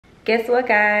Guess what,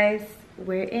 guys?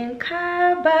 We're in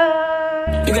Cabo.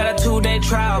 You got a 2-day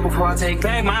trial before I take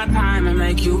back my time and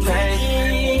make you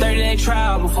pay. 30-day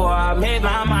trial before I made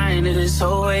my mind. It is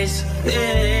always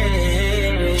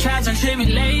trials and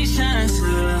tribulations.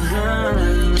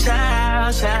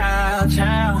 Ciao, ciao,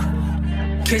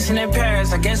 ciao. Kissing in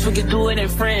Paris, I guess we could do it in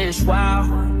French.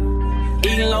 Wow.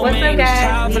 What's up,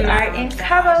 guys? We are in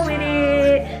Cabo with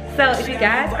it. So if you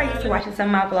guys are used to watching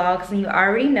some of my vlogs, and you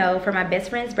already know, for my best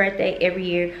friend's birthday every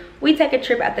year we take a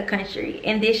trip out the country,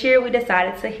 and this year we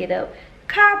decided to hit up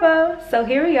Cabo. So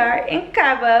here we are in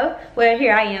Cabo. Well,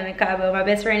 here I am in Cabo. My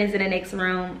best friend is in the next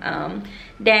room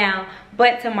down,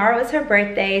 but tomorrow is her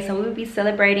birthday, so we will be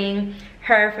celebrating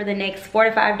her for the next 4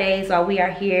 to 5 days while we are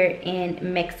here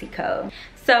in Mexico.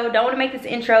 So don't want to make this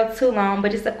intro too long,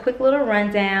 but just a quick little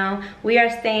rundown. We are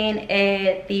staying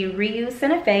at the Rio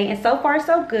Santa Fe, and so far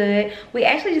so good. We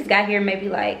actually just got here maybe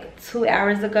like 2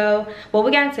 hours ago. Well, we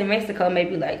got into Mexico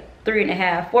maybe like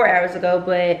 3.5, 4 hours ago,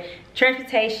 but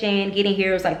transportation getting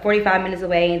here was like 45 minutes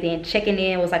away, and then checking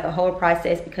in was like a whole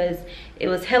process because it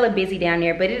was hella busy down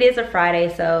there. But it is a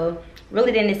Friday, so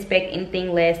really didn't expect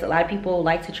anything less. A lot of people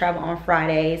like to travel on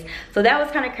Fridays, so that was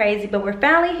kind of crazy. But we're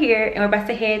finally here, and we're about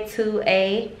to head to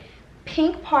a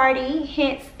pink party,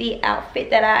 hence the outfit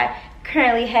that I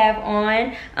currently have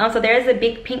on. So there's a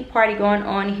big pink party going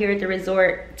on here at the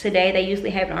resort today. They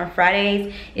usually have it on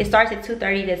Fridays. It starts at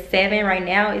 2:30 to 7. Right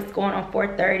now it's going on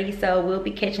 4:30, so we'll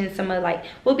be catching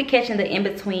the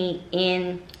in-between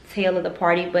in tail of the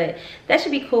party, but that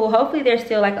should be cool. Hopefully there's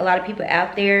still like a lot of people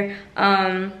out there.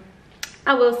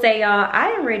 I will say, y'all, I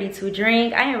am ready to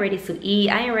drink, I am ready to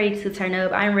eat, I am ready to turn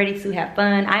up, I am ready to have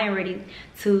fun, I am ready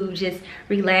to just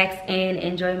relax and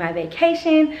enjoy my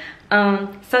vacation.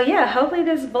 So yeah, hopefully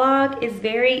this vlog is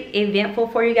very eventful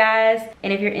for you guys,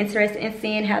 and if you're interested in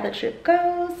seeing how the trip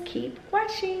goes, keep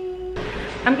watching.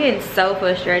 I'm getting so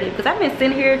frustrated because I've been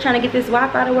sitting here trying to get this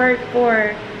Wi-Fi to work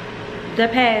for the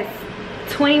past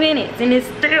 20 minutes and it's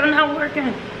still not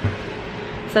working.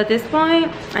 So at this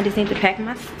point, I just need to pack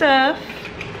my stuff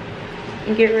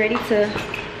and get ready to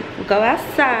go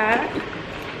outside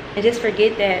and just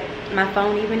forget that my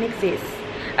phone even exists.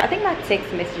 I think my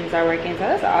text messages are working, so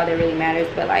that's all that really matters.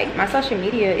 But like, my social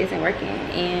media isn't working,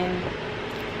 and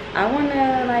I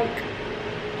wanna like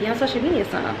be on social media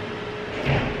some.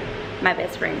 My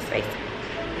best friend's face.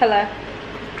 Hello.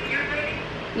 You ready?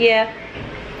 Yeah.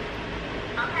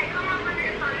 Okay, come on with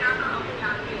it so y'all can open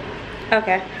y'all.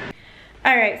 Okay.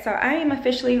 All right, so I am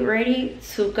officially ready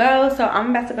to go. So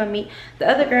I'm about to go meet the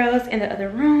other girls in the other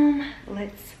room.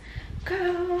 Let's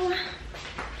go.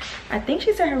 I think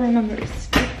she said her room number is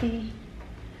 52.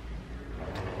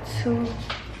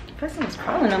 The person was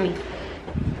calling on me.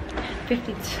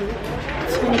 52,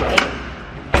 28.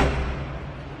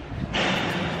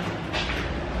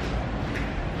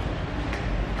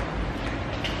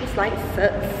 This light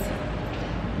sucks.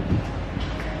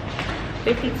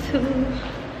 52.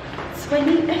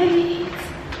 28.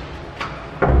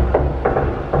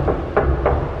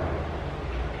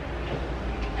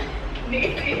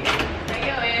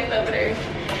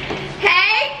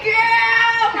 Hey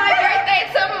girl, my birthday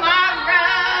tomorrow.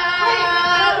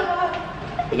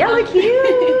 Y'all look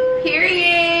cute.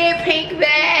 Period. Pink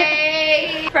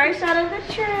bag. First shot of the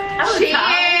trip. Cheers. Yeah.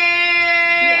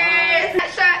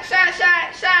 Shot, shot,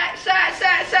 shot, shot, shot,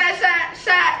 shot, shot, shot,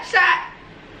 shot, shot.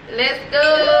 Let's go.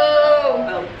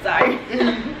 Oh, sorry.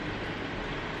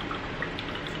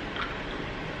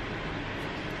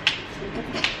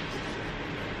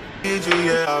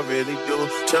 Yeah, I really do.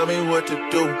 Tell me what to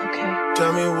do. Okay.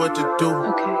 Tell me what to do.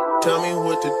 Okay. Tell me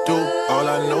what to do. All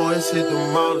I know is hit the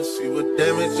mall and see what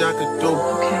damage I could do.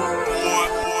 Okay.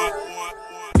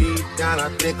 Deep down, I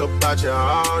think about you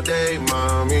all day,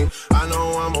 mommy. I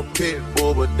know I'm a pit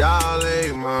bull, but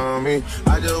darling, mommy,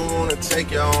 I just wanna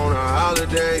take you on a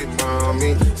holiday,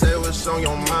 mommy. Say what's on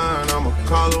your mind, I'ma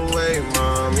call away,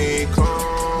 mommy.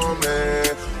 Come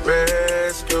and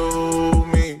rescue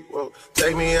me. Whoa.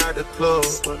 Take me out the club,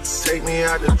 take me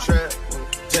out the trap,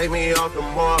 take me off the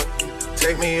mark,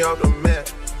 take me off the map.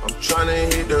 I'm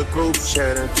tryna hit the group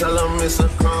chat and tell them it's a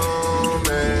come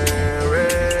and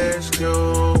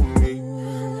rescue me.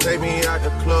 Take me out the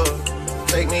club,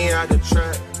 take me out the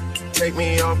trap, take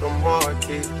me off the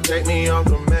market, take me off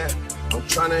the map. I'm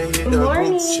tryna hit the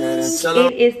group chat and tell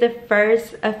them. It is the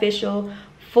first official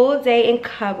full day in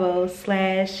Cabo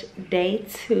 / day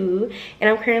 2, and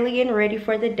I'm currently getting ready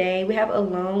for the day. We have a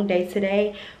long day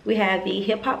today. We have the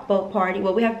hip-hop boat party.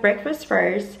 Well, we have breakfast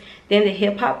first, then the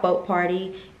hip-hop boat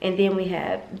party, and then we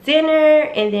have dinner,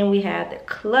 and then we have the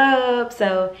club.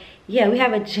 So yeah, we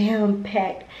have a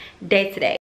jam-packed day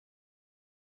today.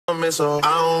 So I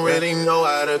don't really know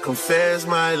how to confess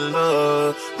my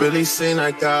love. Really seem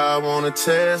like I wanna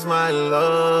test my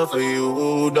love for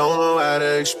you. Don't know how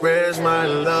to express my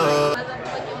love.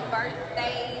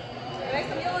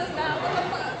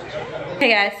 Hey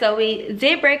guys, so we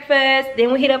did breakfast,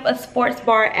 then we hit up a sports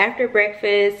bar after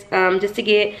breakfast just to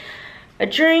get a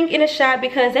drink and a shot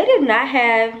because they did not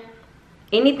have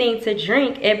anything to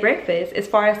drink at breakfast as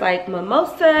far as like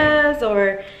mimosas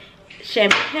or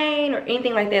champagne or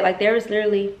anything like that. Like there was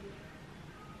literally,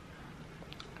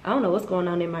 I don't know what's going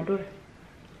on in my door.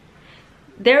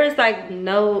 There was like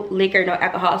no liquor, no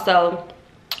alcohol. So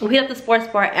we hit up the sports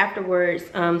bar afterwards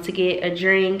to get a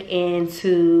drink and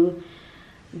to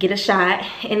get a shot.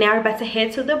 And now we're about to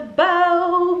head to the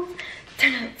boat.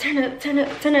 Turn up, turn up, turn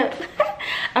up, turn up.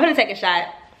 I'm gonna take a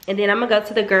shot and then I'm gonna go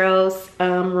to the girls'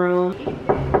 room.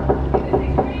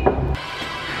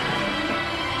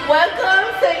 Welcome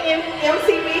to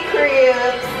MTV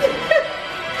Cribs.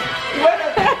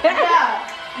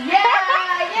 Yeah.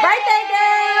 Birthday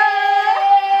girl!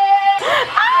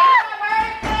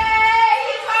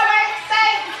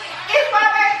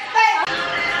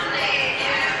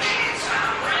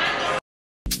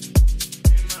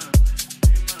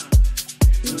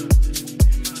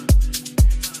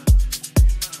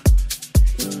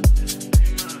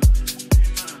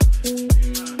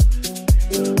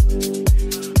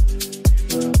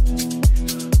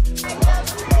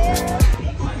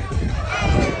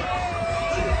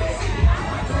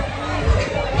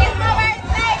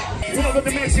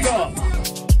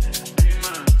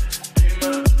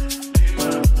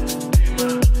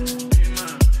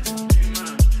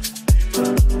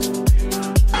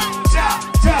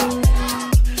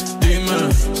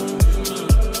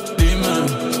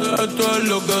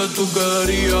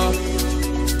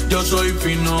 Yo soy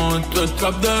fino, esto es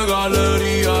trap de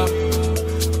galería.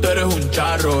 Tú eres un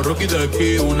charro, Rocky de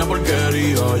aquí, una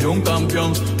porquería. Yo un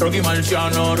campeón, Rocky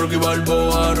Marciano, Rocky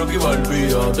Balboa, Rocky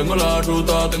Balbía. Tengo la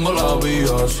ruta, tengo la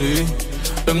vía, sí,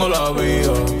 tengo la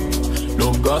vía.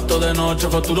 Los gastos de noche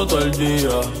facturo todo el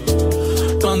día.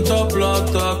 Tanta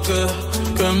plata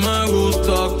que me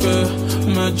gusta que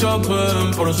me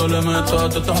chapen. Por eso le meto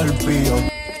tetas al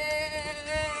pío.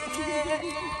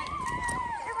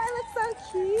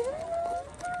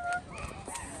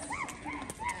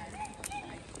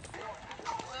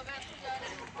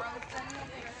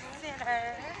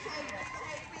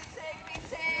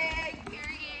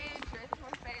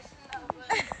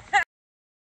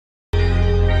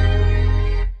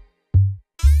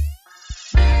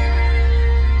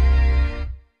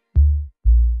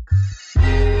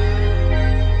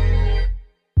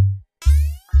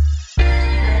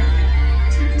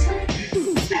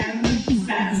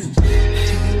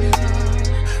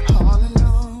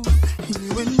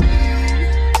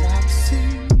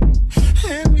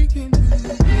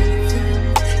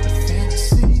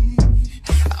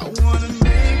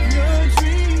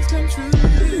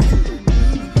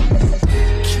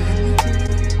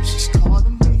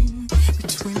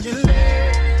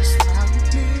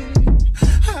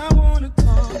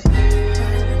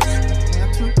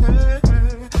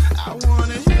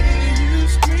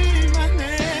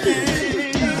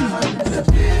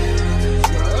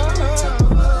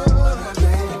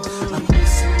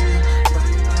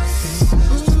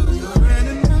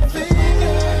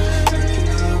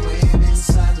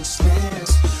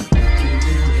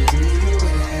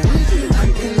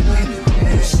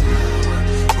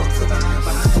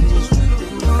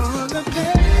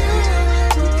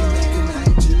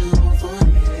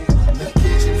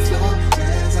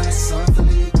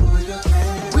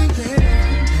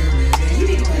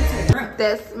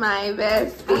 That's my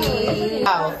bestie.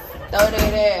 Bow, throw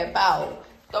that there, bow,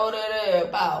 throw that there,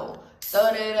 bow, throw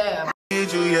that there.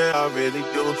 Need you, yeah, I really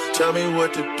do. Tell me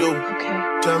what to do.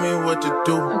 Okay. Tell me what to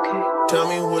do. Okay. Tell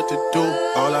me what to do.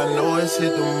 All I know is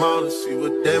hit the mall to see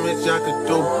what damage I could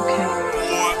do. Okay.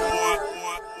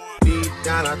 Deep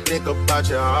down, I think about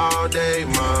you all day,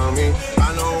 mommy.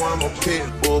 I know I'm a pit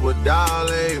bull, but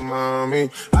darling, mommy.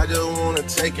 I just wanna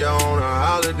take you on a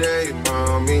holiday,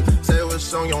 mommy. Say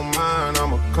what's on your mind,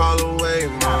 I'ma call away,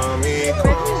 mommy.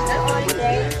 Call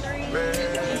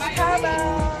Cabo.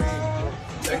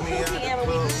 Take me out the And we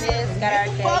club. just got our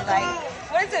day, like,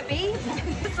 what does it be?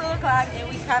 It's 2 o'clock and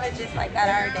we kind of just like got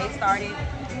our day started.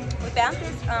 We found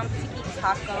this tiki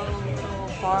taco little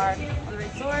bar on the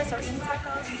resort, so we're eating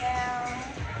tacos now.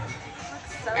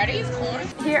 So Are these corn?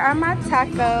 here are my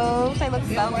tacos. They look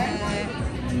so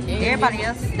good. Everybody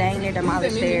else is dang near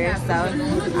demolished theirs, so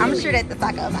I'm sure that the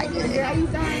tacos are good.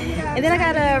 And then I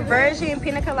got a virgin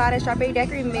pina colada strawberry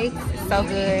daiquiri mix. So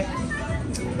good.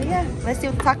 But yeah, let's see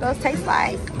what the tacos taste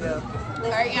like.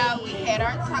 Alright, y'all, we had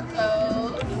our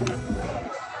tacos.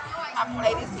 My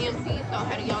plate is empty, so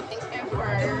how do y'all think that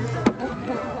works?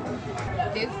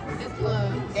 This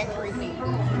little daiquiri thing.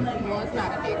 Well, it's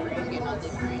not a daiquiri. You get no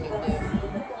daiquiri anywhere.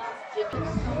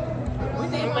 We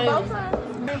did for both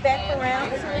times. Been back for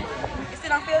round 2. You still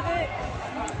don't feel good?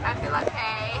 I feel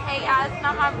okay. Hey, y'all, it's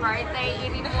not my birthday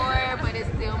anymore, but it's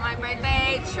still my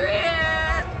birthday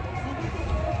trip.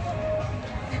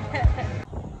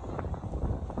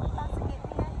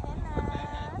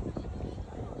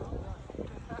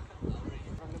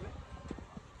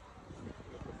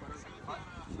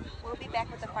 We'll be back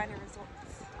with the final results.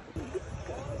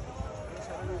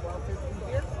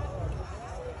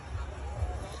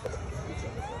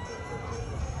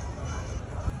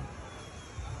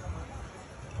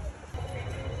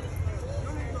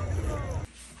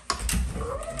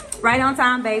 Right on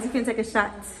time, babes. You can take a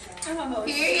shot. Period.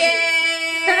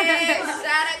 Shot o'clock,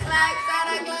 shot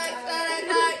o'clock, shot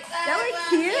o'clock. That was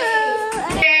cute.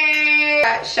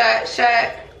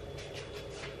 Shot.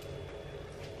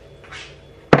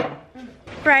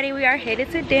 Friday, we are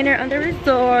headed to dinner on the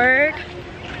resort.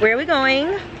 Where are we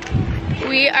going?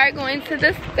 We are going to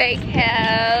the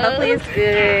steakhouse. Hopefully it's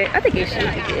good. I think it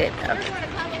should be good.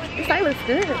 This side looks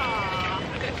good.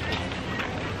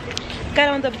 Got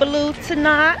on the blue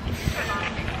tonight.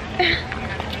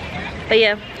 But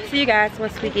yeah, see you guys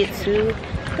once we get to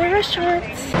the restaurant.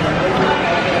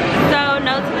 So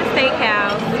no to the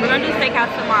steakhouse. We're gonna do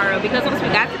steakhouse tomorrow because once we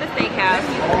got to the steakhouse,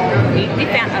 we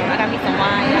found I got me some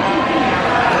wine.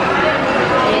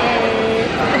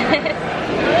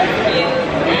 Yes.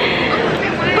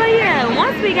 But yeah,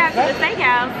 once we got to the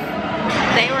steakhouse,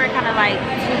 they were kind of like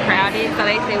too crowded, so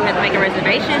they said we had to make a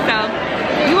reservation. So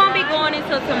we won't be going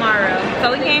until tomorrow.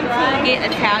 So we came to get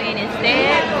Italian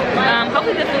instead.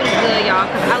 Hopefully the food is good, y'all,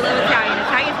 because I love Italian.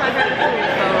 Italian's my favorite food,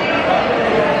 so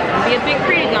I'll be a big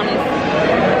critic on this.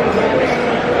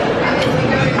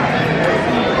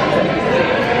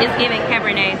 It's giving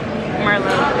Cabernet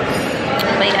Merlot.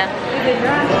 But yeah.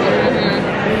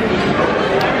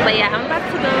 But yeah, I'm about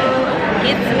to go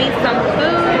get me some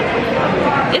food.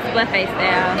 It's buffet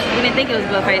style. I didn't think it was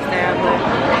buffet style, but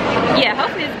yeah,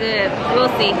 hopefully it's good.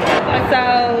 We'll see.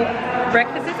 So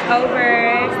breakfast is over.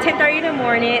 It's 10:30 in the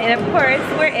morning, and of course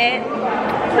we're at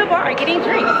the bar getting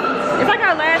drinks. It's like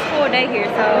our last full day here,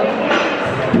 so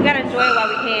we gotta enjoy it while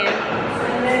we can.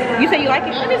 You say you like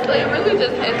it? Honestly, it really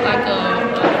just tastes like a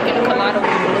colada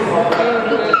with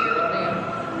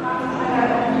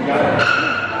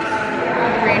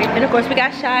And of course we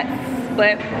got shots,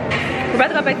 but we're about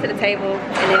to go back to the table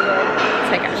and then we'll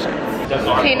take our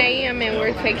shots. 10 a.m. and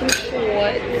we're taking shots.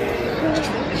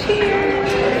 Cheers.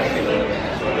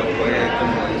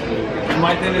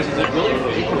 My thing is it really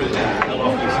frequent?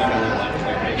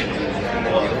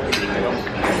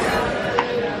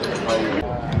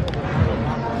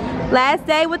 Last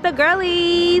day with the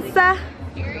girlies. Sad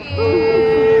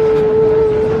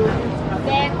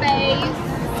face.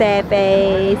 Sad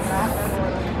face.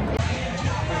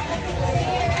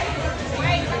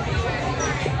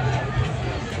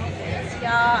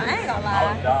 Y'all, I ain't gonna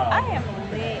lie. I am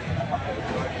lit.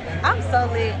 I'm so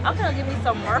lit. I'm gonna give me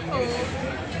some more food.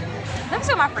 Let me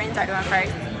see what my friends are doing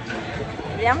first.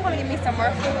 Yeah, I'm gonna give me some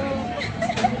more food.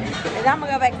 And I'm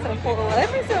gonna go back to the pool. Let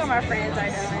me see what my friends are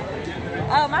doing.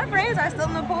 Oh, my friends are still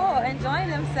in the pool enjoying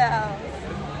themselves.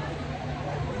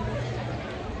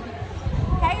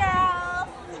 Hey girls.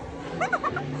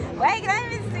 Wait, can I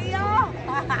even see y'all?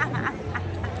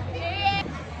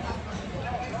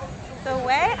 The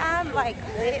way I'm like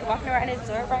lit walking around this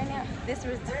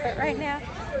resort right now,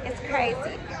 it's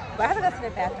crazy. But I have to go to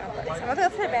the bathroom first. I'm about to go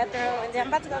to the bathroom and then I'm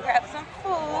about to go grab some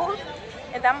food.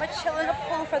 And then I'm gonna chill in the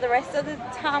pool for the rest of the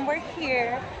time we're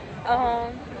here.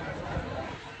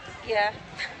 Yeah.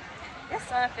 This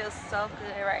sun feels so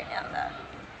good right now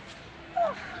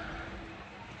though.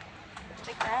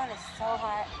 The ground is so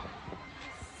hot.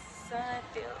 Sun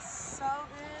feels so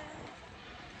good.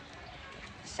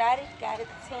 Shotty got a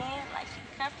tan like she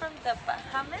come from the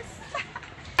Bahamas.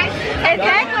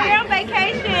 Exactly, we're on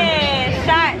vacation.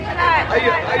 Shot.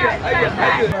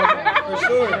 For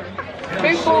sure.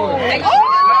 Big fool.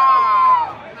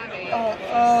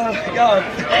 Y'all.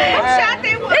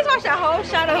 This was a whole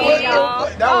shot of me, y'all.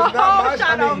 That was not my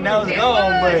shot. I mean, that was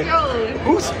gone, but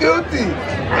who's filthy?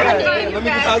 Let me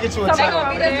I'll get you a They towel.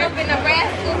 gonna beat us up in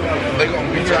Nebraska. They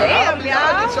gonna beat y'all. Damn,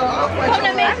 y'all. Come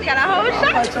to Mexico, got a whole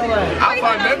shot. I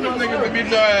find that them niggas to beat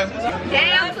your ass.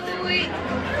 Down to it.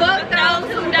 Fuck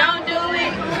those who don't do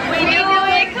it. We do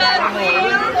it cause we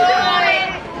used to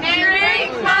it. And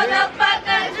drink,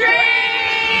 motherfucker, drink.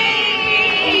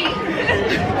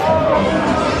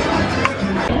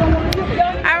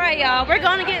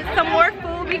 get some more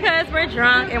food because we're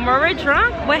drunk, and when we're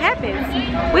drunk, what happens?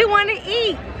 We want to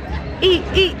eat. Eat.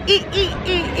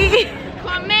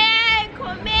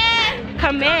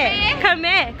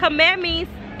 Comer means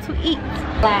to eat.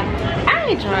 I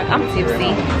ain't drunk, I'm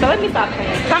tipsy. So let me stop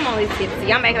playing, because I'm only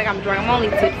tipsy. I'm acting like I'm drunk, I'm only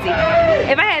tipsy.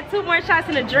 If I had 2 more shots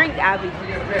in a drink, I'll be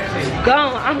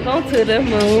gone. I'm going to the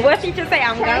moon. What you just say?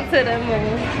 I'm going to the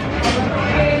moon.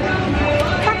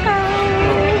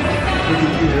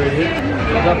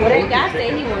 Well, that guy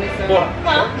said he wanted some.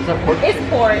 Huh? It's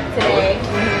pork today.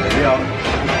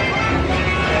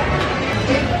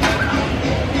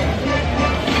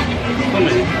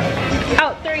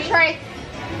 Oh, 3. Trace.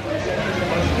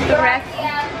 Threats.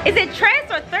 Is it tres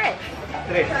or threat?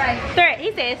 Threat.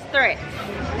 He says threat.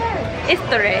 It's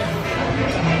threat.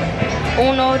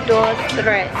 1, 2,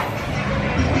 3.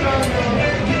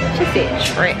 She said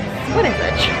tres. What is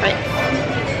a tres?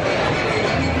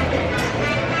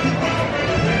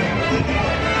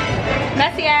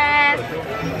 Gracias.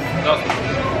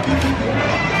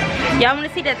 Y'all want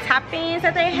to see the toppings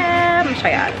that they have? I'm gonna show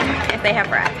y'all the toppings they have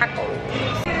for our tacos.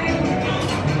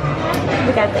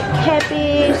 We got the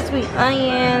cabbage, sweet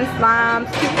onions, limes,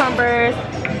 cucumbers,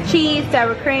 cheese,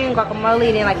 sour cream, guacamole,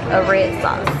 and then like a red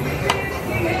sauce.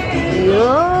 Yeah.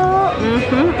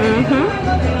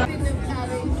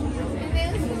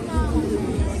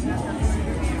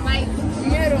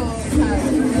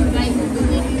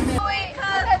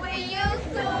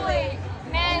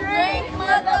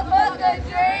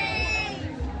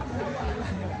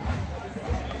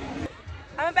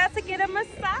 I'm about to get a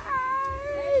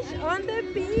massage on the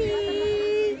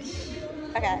beach.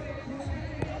 Okay.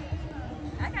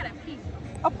 I gotta pee.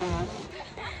 Oh.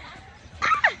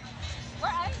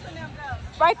 Where Ice and them go?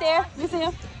 Right there. You see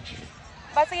him?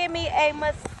 About to give me a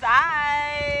massage.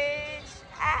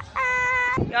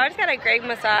 Y'all just got a great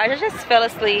massage. I just fell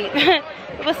asleep.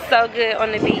 It was so good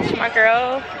on the beach. My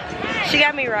girl, she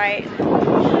got me right.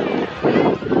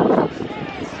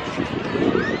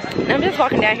 I'm just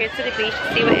walking down here to the beach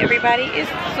to see what everybody is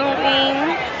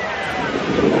doing.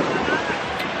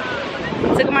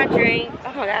 Took my drink.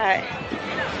 Oh my god.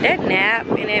 That nap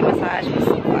and that massage was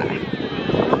so fly.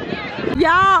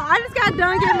 Y'all, I just got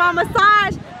done getting my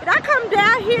massage. And I come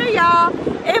down here, y'all,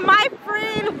 and my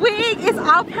friend wig is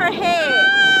off her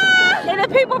head. And the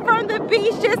people from the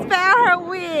beach just found her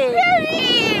wig.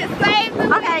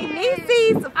 Okay,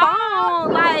 Niecy's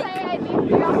phone, like,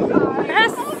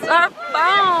 her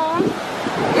phone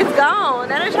is gone.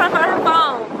 Now they're trying to find her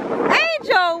phone.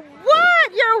 Angel,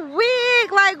 what? Your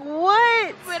wig? Like,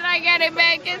 what? But I got it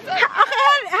back. It's okay.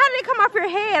 How did it come off your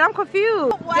head? I'm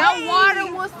confused. The water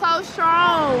was so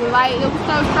strong. Like, it was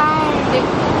so strong.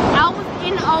 I was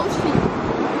in the ocean.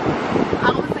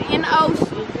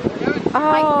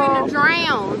 Like, finna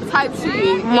drown type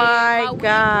shit. My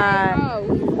God.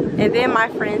 And then my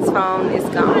friend's phone is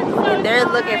gone. And they're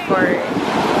looking for it.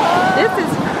 This is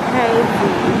crazy.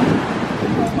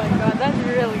 Oh my God, that's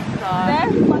really soft.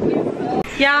 That's fucking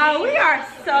soft. Y'all, we are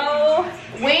so...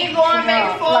 We ain't going back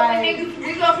and forth with niggas.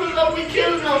 We gonna pull up, we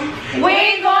killing them. We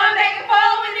ain't going back and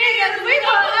forth with niggas. We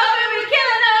gonna pull up and we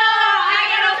killing them. I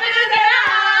ain't got no feelings at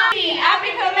all. I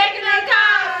be collecting the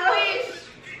calls, bitch.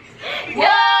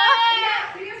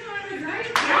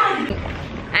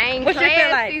 I ain't what classy you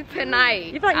feel like tonight.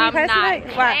 You feel like you're classy tonight?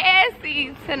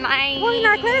 Classy tonight. Well, you're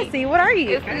not classy. What are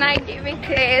you? It's not giving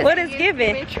classy. What is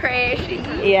giving? It's trashy.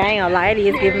 Yeah, I ain't gonna lie. It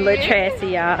is giving a little trashy,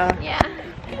 y'all. Yeah.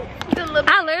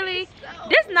 I literally,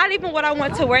 this is not even what I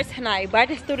want to wear tonight, but I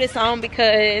just threw this on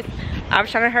because I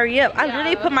was trying to hurry up. I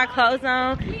literally put my clothes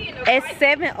on at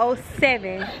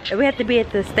 7:07, and we have to be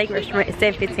at the steak restaurant at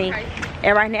 7:15,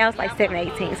 and right now it's like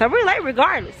 7:18, so we're late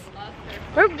regardless.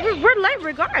 We're late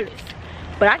regardless,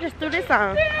 but I just threw this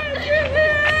on.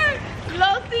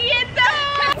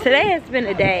 Today has been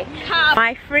a day.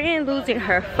 My friend losing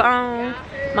her phone,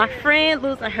 my friend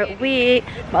losing her wig,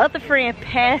 my other friend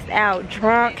passed out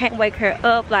drunk, can't wake her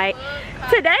up. Like,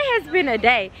 today has been a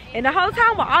day. And the whole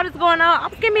time while all this going on, I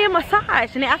was getting me a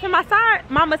massage. And then after my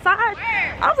massage,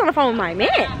 I was on the phone with my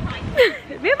man.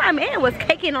 Me and my man was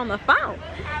caking on the phone.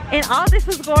 And all this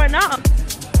was going on.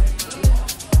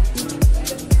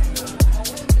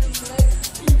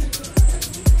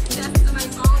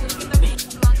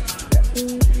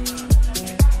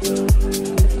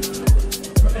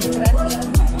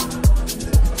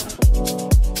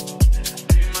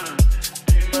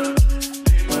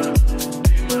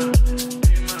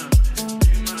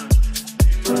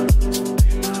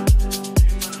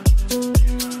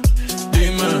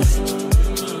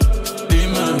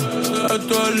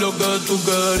 Tú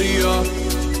querías.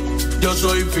 Yo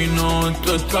soy fino,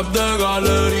 esto es trap de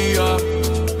galería.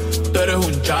 Tú eres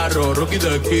un charro, Rocky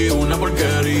de aquí, una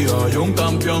porquería. Yo un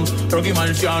campeón, Rocky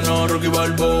Marciano, Rocky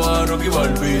Balboa, Rocky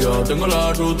Balbía. Tengo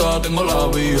la ruta, tengo la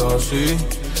vía, sí.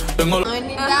 Tengo la...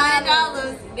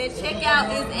 $100. The checkout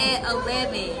is at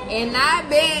 11. And I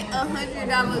bet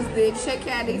 $100 the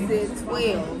checkout is at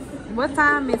 12. What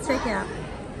time is checkout?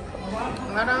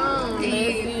 Hold on. Let's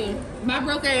see. My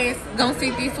broke ass gonna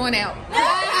sit this one out.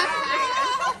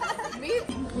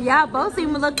 Y'all both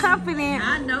seem a little confident.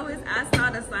 I know I saw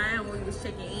the sign when we was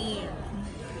checking in.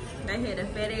 They had a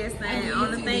fat ass sign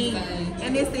on the thing,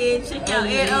 and it said check out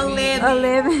at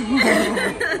 11.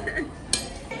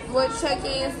 What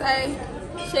check-in say?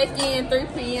 Check-in 3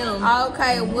 p.m.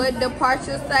 Okay, what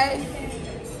departure say?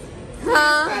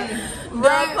 Huh?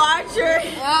 Departure.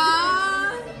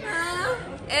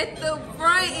 At the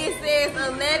front it says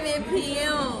 11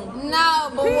 p.m. No,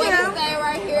 but what it say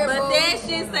right here? But boo? that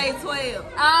shit say 12.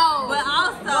 Oh, But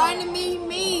also, run to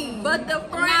me. but the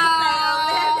front No.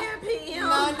 say 11 p.m.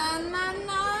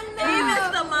 No. Even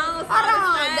Simone saw Hold the on,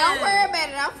 sign. don't worry about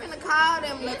it. I'm finna call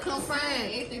them to confirm.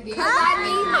 Cause I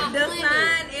need my The honey.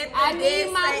 sign at the I need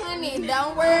my desk honey.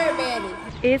 Don't worry about it.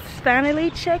 It's finally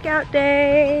checkout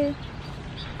day.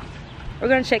 We're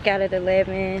gonna check out at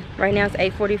 11. Right now it's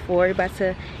 8:44. We're about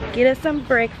to get us some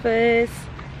breakfast.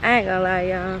 I ain't gonna lie,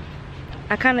 y'all.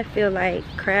 I kind of feel like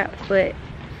crap, but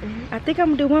I think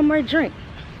I'm gonna do one more drink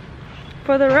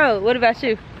for the road. What about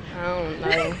you? I don't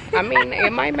know. I mean,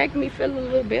 it might make me feel a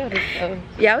little better. So.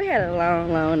 Yeah, we had a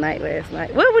long night last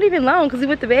night. Well, it wasn't even long because we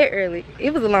went to bed early.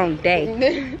 It was a long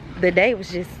day. The day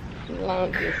was just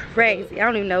crazy. I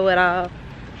don't even know what all.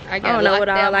 I don't know what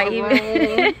all I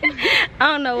even. I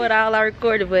don't know what all I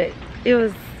recorded, but it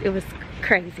was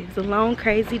crazy. It was a long,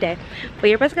 crazy day. But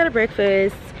everybody's got a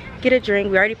breakfast, get a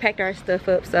drink. We already packed our stuff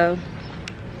up, so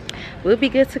we'll be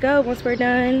good to go once we're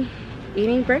done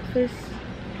eating breakfast.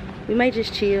 We may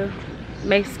just chill,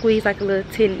 may squeeze like a little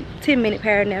 10-minute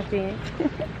power nap in.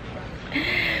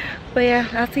 But yeah,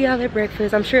 I'll see y'all at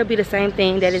breakfast. I'm sure it'll be the same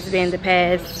thing that it's been the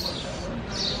past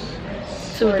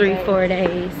 2, 3, 4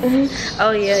 days.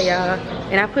 Oh yeah, y'all.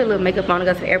 And I put a little makeup on to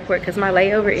go to the airport because my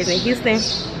layover is in Houston.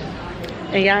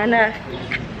 And y'all know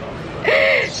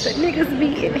the niggas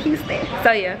be in Houston.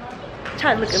 So yeah,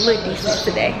 try to look a little decent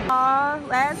today.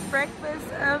 Last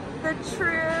breakfast of the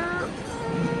trip.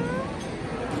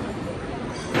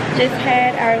 Just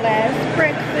had our last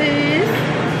breakfast.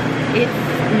 It's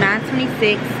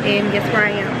 9:26 and guess where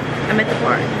I am? I'm at the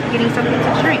bar getting something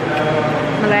to drink.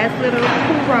 My last little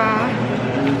hurrah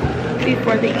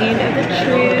before the end of the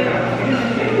trip.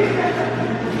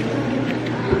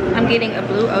 I'm getting a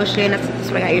blue ocean. That's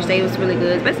what I got yesterday. It was really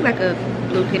good. It's basically like a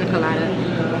blue pina colada.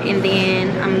 And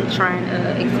then I'm trying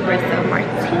a espresso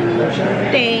martini.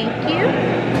 Thank you.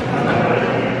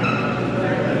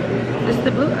 This is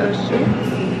the blue ocean.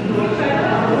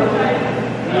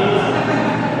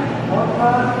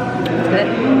 It's good.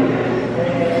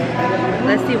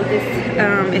 Let's see what this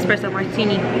espresso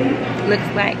martini looks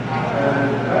like.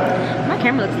 My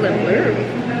camera looks a little blurry.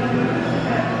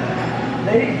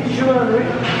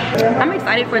 I'm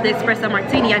excited for the espresso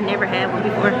martini. I never had one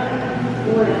before.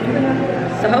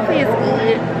 So hopefully it's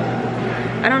good.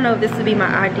 I don't know if this would be my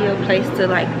ideal place to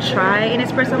like try an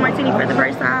espresso martini for the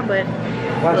first time, but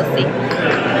we'll see.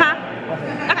 Huh?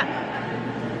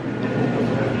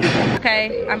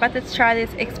 Okay, I'm about to try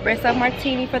this espresso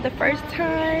martini for the first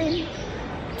time.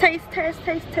 Taste test.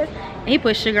 And he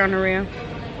put sugar on the rim.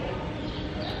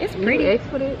 It's pretty. You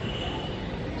put it.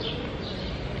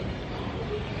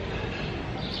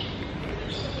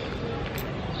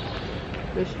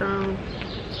 It's strong.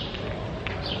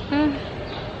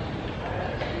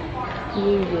 You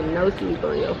ain't getting no sleep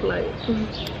on your flight.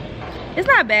 It's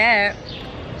not bad.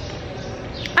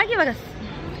 I give like a,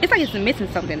 it's like it's missing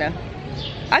something though.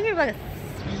 I give it like a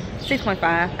 6.5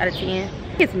 out of 10.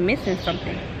 It's missing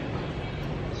something.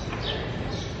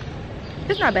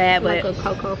 It's not bad, like but a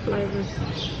cocoa flavor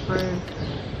or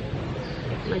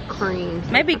like cream.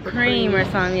 maybe cream or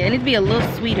something. Yeah, it needs to be a little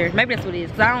sweeter. Maybe that's what it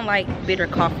is. Cause I don't like bitter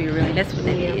coffee really. That's what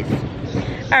it is.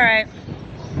 All right,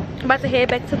 I'm about to head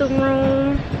back to the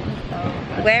room.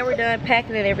 Glad we're done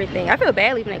packing and everything. I feel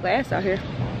bad leaving that glass out here.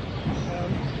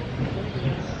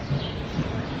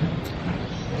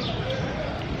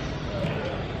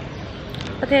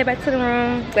 Okay, head back to the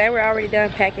room. Glad we're already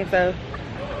done packing, so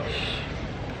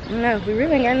no, we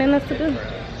really ain't got nothing else to do.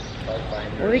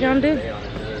 What are we gonna do?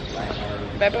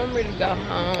 Baby, I'm ready to go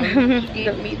home.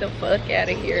 Get me the fuck out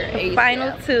of here. The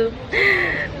final two.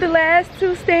 The last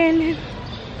two standing.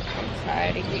 I'm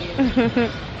tired of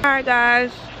here. Alright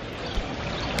guys.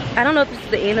 I don't know if this is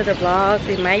the end of the vlog.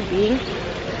 It might be.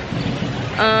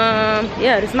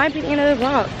 Yeah, this might be the end of the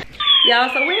vlog. Y'all,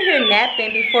 so we're here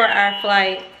napping before our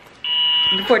flight,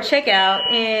 before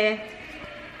checkout, and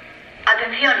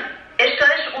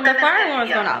the fire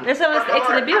alarm's going off. They're telling us to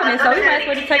exit the building, so we might as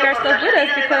well just take our stuff with us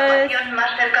because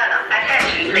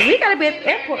we gotta be at the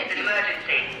airport.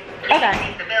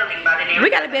 Okay. We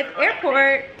gotta be at the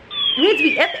airport. We need to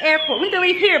be at the airport. We need to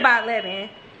leave here by 11.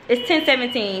 It's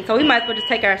 10:17, so we might as well just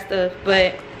take our stuff.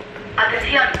 But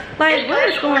like, what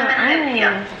is going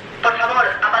on?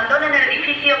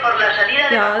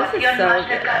 Y'all, this is so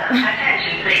good.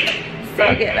 So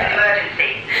good.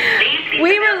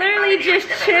 We were literally just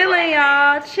chilling,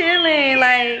 y'all, chilling.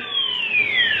 Like,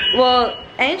 well,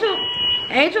 Angel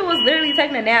was literally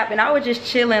taking a nap, and I was just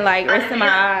chilling, like resting my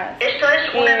eyes.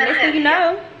 And next thing you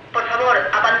know, por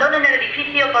favor, abandonen el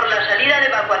edificio por la salida de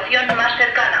evacuación más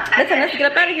cercana. Listen, let's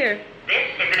get up out of here.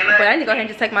 But I need to go ahead and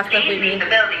just take my stuff with me.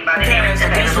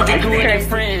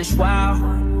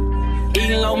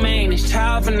 Eating low main, it's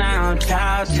child for now,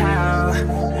 child.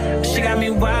 She got me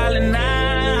wildin'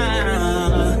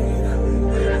 now.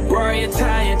 Rory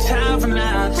Italian, child for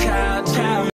now,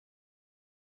 child.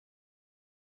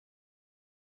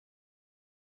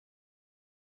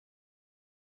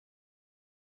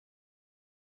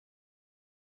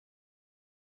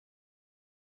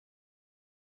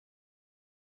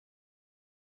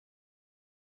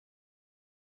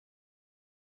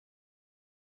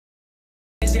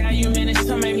 Yeah, you managed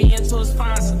to make me into a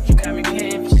sponsor. You got me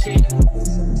paying for shit.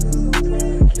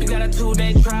 You got a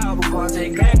 2-day trial before I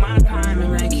take back my